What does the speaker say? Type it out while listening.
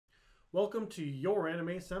Welcome to your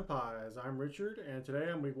anime senpais. I'm Richard, and today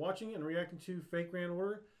I'm going to be watching and reacting to Fate Grand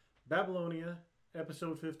Order Babylonia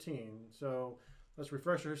episode 15. So let's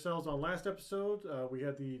refresh ourselves on last episode. We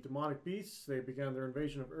had the demonic beasts. They began their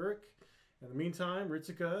invasion of Uruk. In the meantime,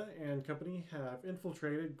 Ritsuka and company have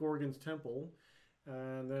infiltrated Gorgon's temple.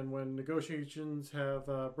 And then when negotiations have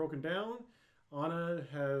broken down, Anna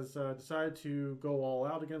has decided to go all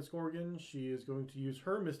out against Gorgon. She is going to use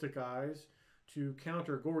her mystic eyes to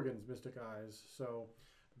counter Gorgon's mystic eyes. So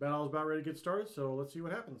the battle is about ready to get started, so let's see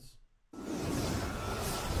what happens.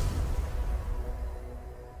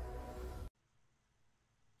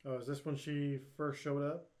 Oh, is this when she first showed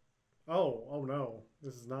up? Oh no,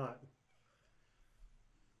 this is not.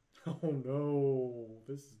 Oh no,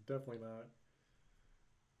 this is definitely not.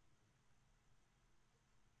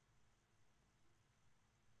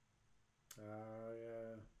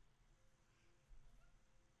 Yeah.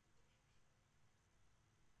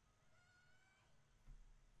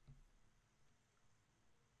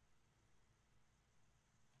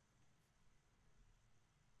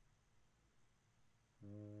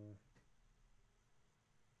 Mm.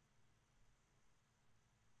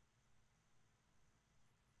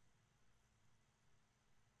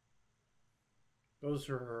 Those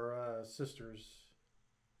are her sisters.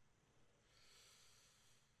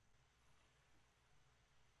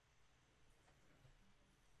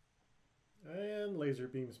 And laser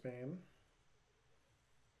beam spam.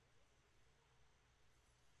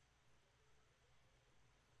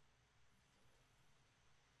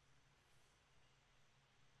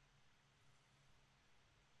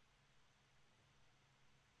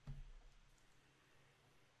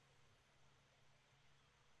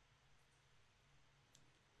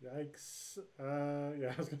 Yikes.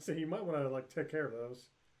 Yeah, I was gonna say you might want to like take care of those.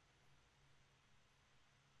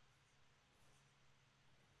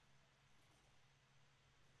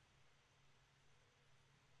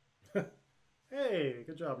 Hey,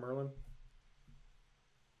 good job, Merlin.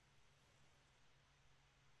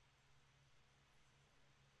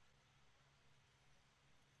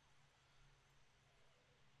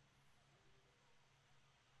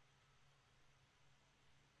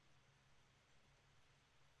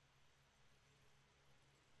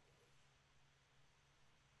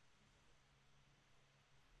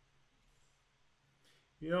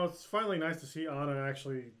 You know, it's finally nice to see Anna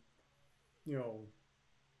actually, you know,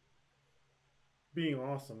 being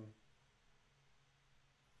awesome.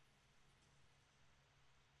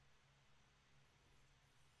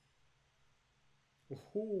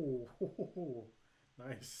 Ooh,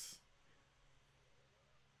 nice.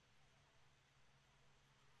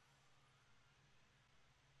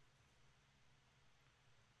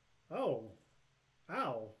 Oh,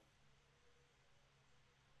 ow.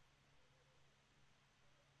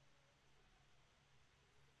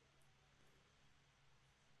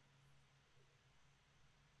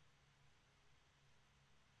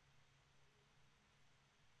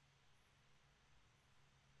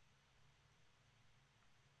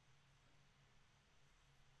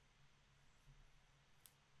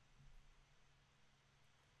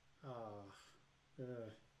 Ah,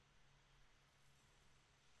 ugh.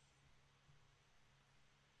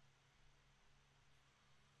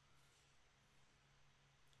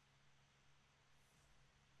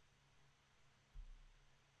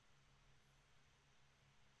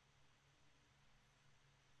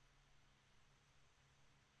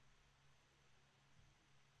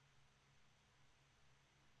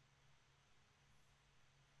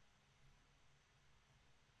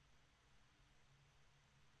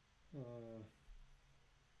 Uh,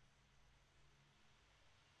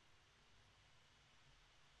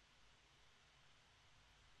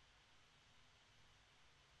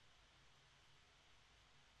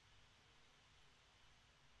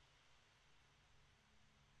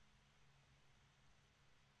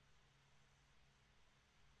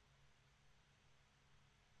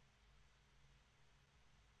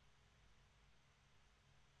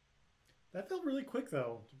 that felt really quick,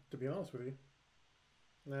 though, to be honest with you.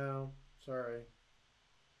 No, sorry.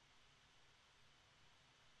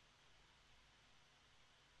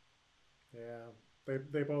 Yeah,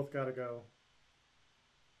 they both gotta go.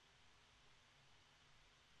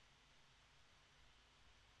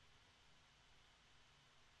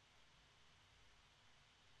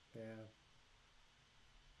 Yeah.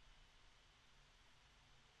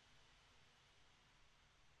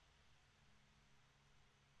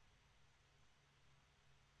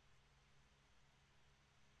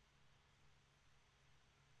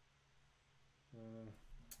 Mm.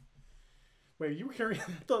 Wait, you were carrying?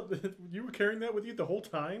 I thought that you were carrying that with you the whole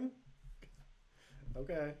time.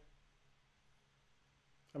 Okay.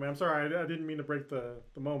 I mean, I'm sorry, I didn't mean to break the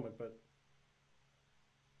moment, but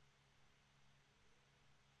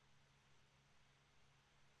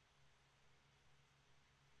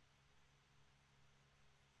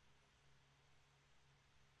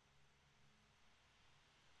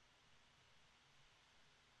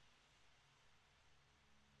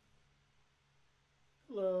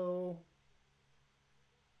hello.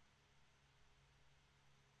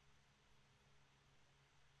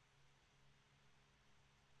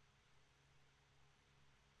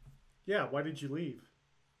 Yeah, why did you leave?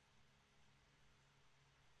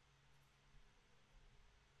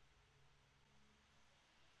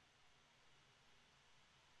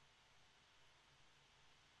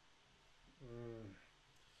 Mm,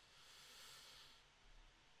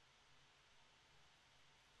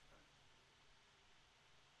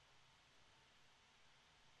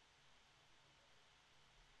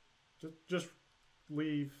 just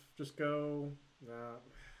leave. Just go. Nah.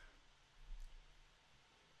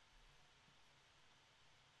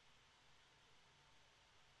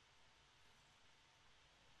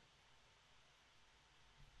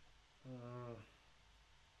 Uh,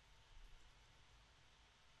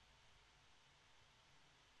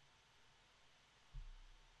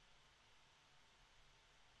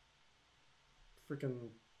 freaking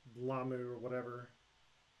Lamu or whatever.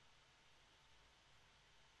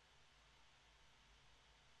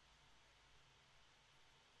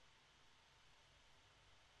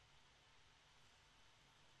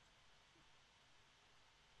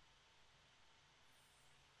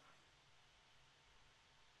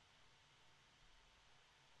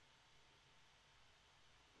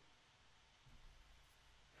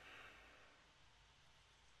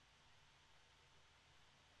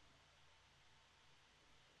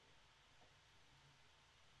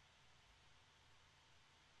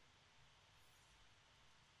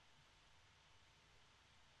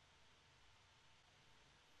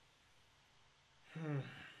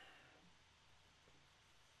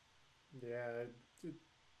 Yeah. It,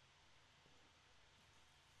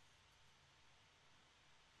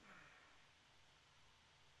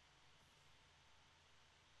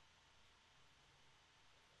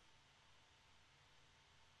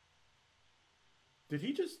 did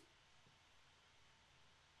he just?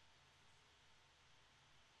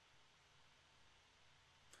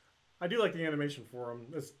 I do like the animation for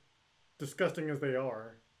him. As disgusting as they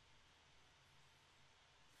are.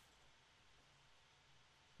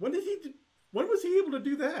 When did he? When was he able to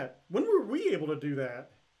do that? When were we able to do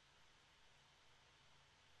that?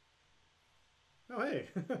 Oh hey.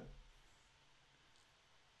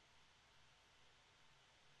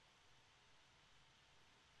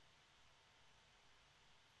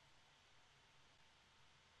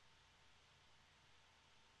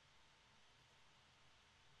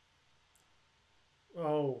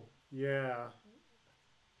 Oh yeah.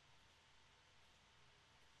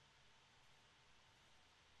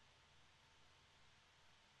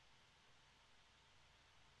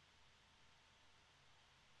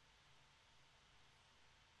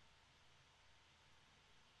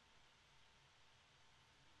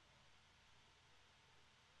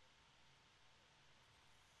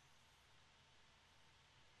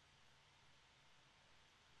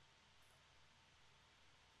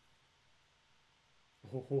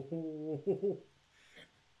 Oh,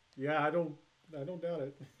 yeah, I don't doubt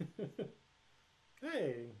it.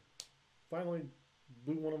 Hey, finally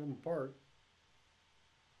blew one of them apart.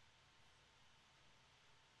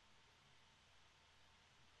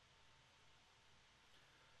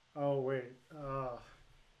 Oh wait. Uh,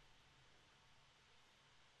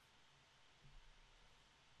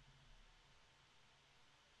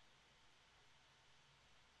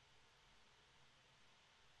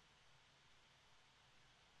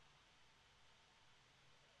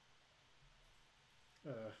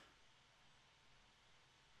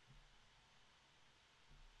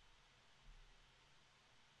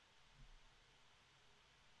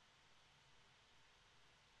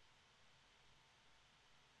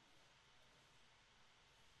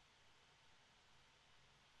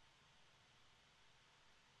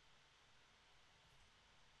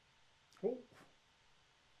 oh.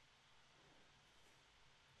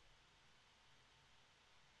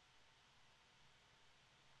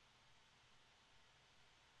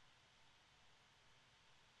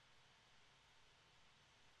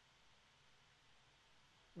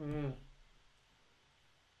 Mm.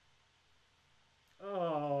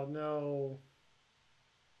 Oh no.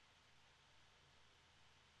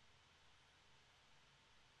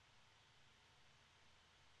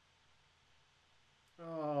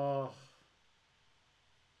 Oh.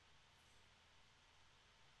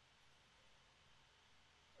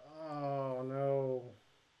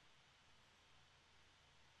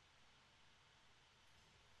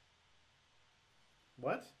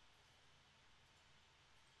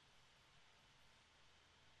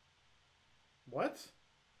 What?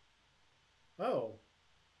 Oh.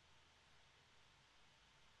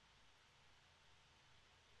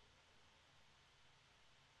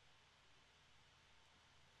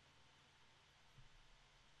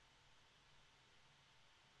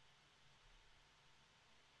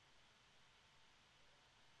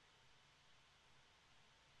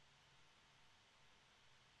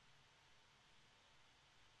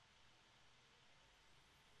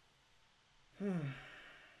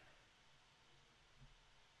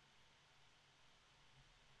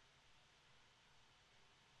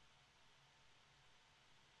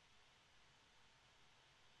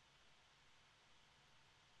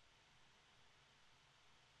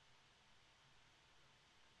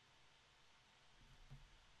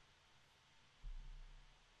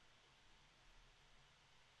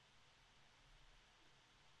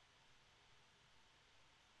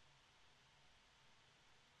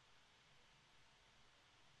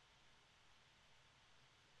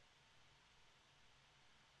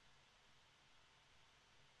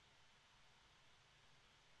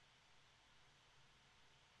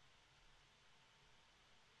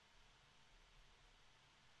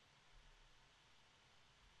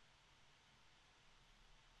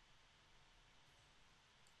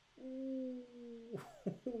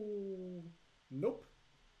 Nope.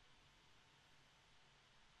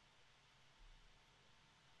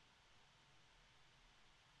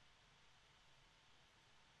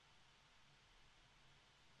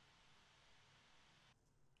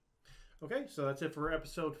 Okay, so that's it for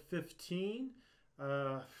episode 15.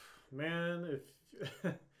 Uh, Man,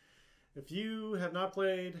 if if you have not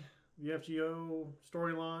played the FGO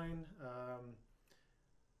storyline,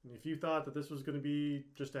 if you thought that this was going to be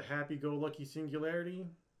just a happy-go-lucky singularity,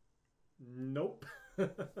 nope.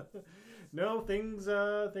 No, things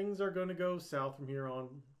are going to go south from here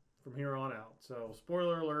on out. So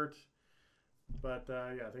spoiler alert, but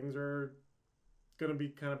yeah, things are going to be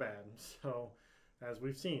kind of bad. So as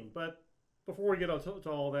we've seen, but before we get to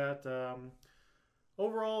all that,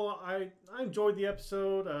 overall, I enjoyed the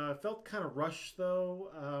episode. Felt kind of rushed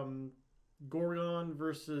though. Gorgon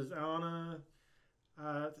versus Anna.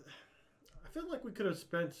 I feel like we could have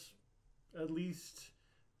spent at least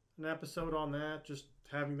an episode on that, just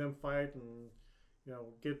having them fight and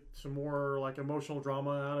get some more like emotional drama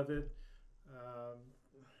out of it. Um,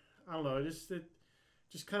 I don't know. It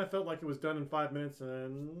just kind of felt like it was done in 5 minutes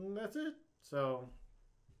and that's it. So,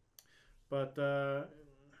 but I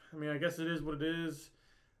mean, I guess it is what it is.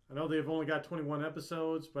 I know they've only got 21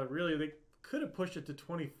 episodes, but really they could have pushed it to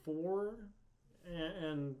 24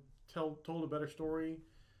 and told a better story,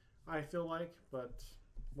 I feel like, but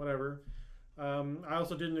whatever. I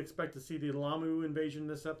also didn't expect to see the Lamu invasion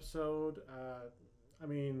this episode. I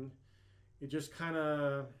mean, it just kind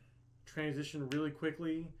of transitioned really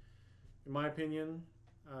quickly, in my opinion.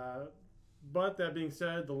 But that being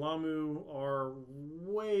said, the Lamu are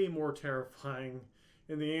way more terrifying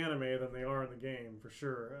in the anime than they are in the game, for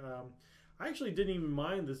sure. I actually didn't even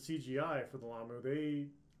mind the CGI for the Lamu.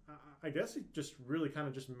 I guess it just really kind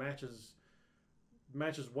of just matches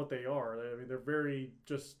what they are. I mean, they're very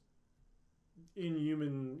just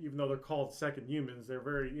inhuman, even though they're called second humans. They're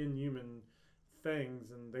very inhuman things,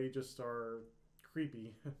 and they just are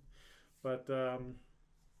creepy. But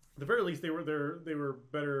at the very least, they were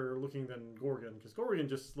better looking than Gorgon, because Gorgon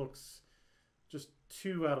just looks just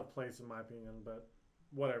too out of place in my opinion. But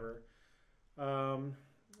whatever. And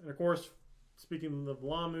of course, speaking of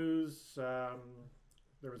Lamus,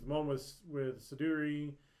 there was a moment with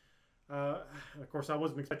Saduri. And of course, I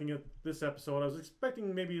wasn't expecting it this episode. I was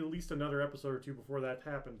expecting maybe at least another episode or two before that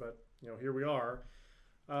happened, but here we are.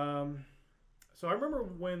 So I remember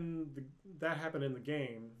when that happened in the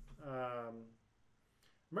game.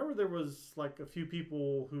 Remember there was like a few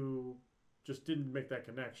people who just didn't make that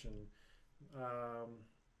connection.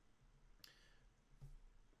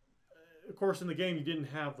 Of course, in the game you didn't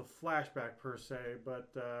have the flashback per se,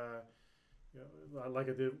 but like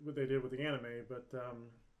what they did with the anime. But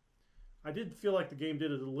I did feel like the game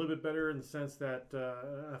did it a little bit better in the sense that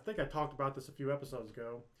I think I talked about this a few episodes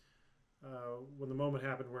ago when the moment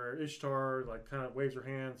happened where Ishtar like kind of waves her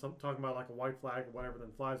hand, talking about like a white flag or whatever,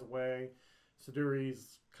 then flies away.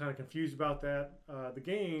 Saduri's kind of confused about that. The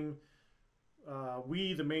game,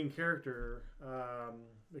 we the main character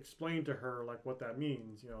explained to her like what that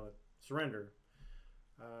means, surrender.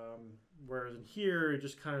 Whereas in here, it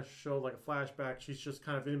just kind of showed like a flashback. She's just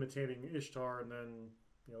kind of imitating Ishtar, and then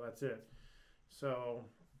that's it. So,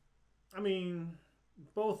 I mean,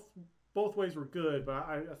 both ways were good, but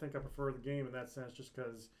I think I prefer the game in that sense, just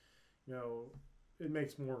because it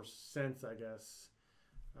makes more sense, I guess,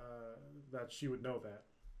 that she would know that.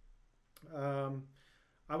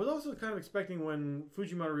 I was also kind of expecting when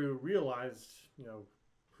Fujimaru realized,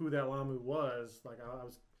 who that Lamu was. Like I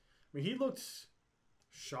mean, he looked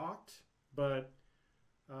shocked, but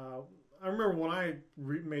I remember when I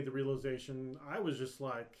made the realization, I was just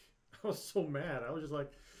like, I was so mad. I was just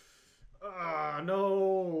like,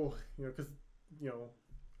 no, because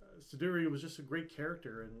Siduri was just a great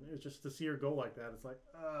character, and it's just to see her go like that, it's like,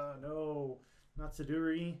 no, not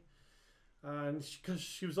Siduri. And because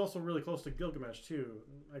she was also really close to Gilgamesh too,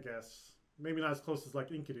 I guess. Maybe not as close as like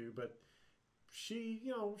Enkidu, but she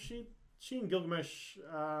and Gilgamesh.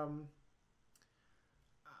 I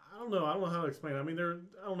don't know. I don't know how to explain it. I mean,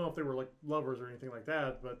 I don't know if they were like lovers or anything like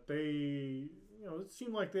that, but they, it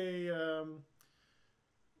seemed like they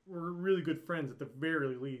were really good friends at the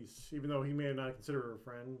very least. Even though he may not consider her a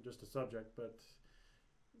friend, just a subject. But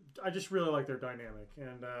I just really like their dynamic,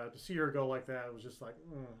 and to see her go like that, it was just like.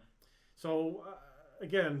 So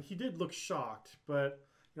again, he did look shocked, but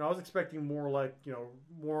I was expecting more like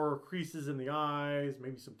more creases in the eyes,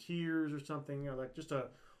 maybe some tears or something, like just a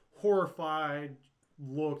horrified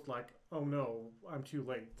look, like, oh no, I'm too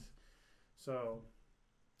late. So,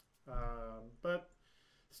 but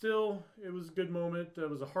still, it was a good moment. It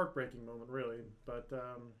was a heartbreaking moment, really. But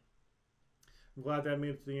I'm glad that I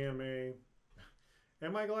made it to the anime.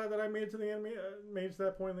 Am I glad that I made it to the anime? Made it to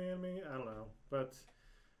that point in the anime? I don't know, but.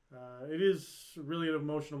 It is really an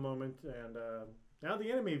emotional moment, and now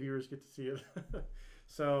the anime viewers get to see it.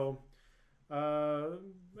 So,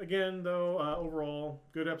 again, though, overall,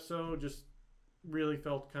 good episode. Just really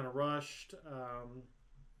felt kind of rushed.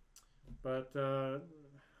 But I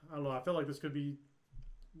don't know. I felt like this could be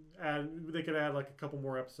they could add like a couple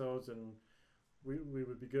more episodes, and we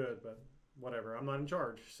would be good. But whatever. I'm not in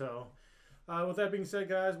charge, so. With that being said,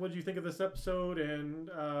 guys, what did you think of this episode? And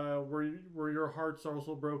were your hearts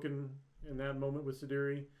also broken in that moment with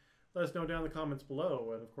Siduri? Let us know down in the comments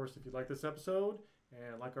below. And of course, if you like this episode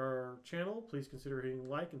and like our channel, please consider hitting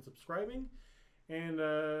like and subscribing. And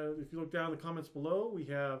if you look down in the comments below, we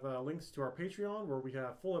have links to our Patreon where we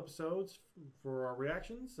have full episodes for our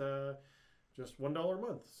reactions, just $1 a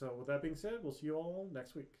month. So with that being said, we'll see you all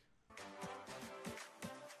next week.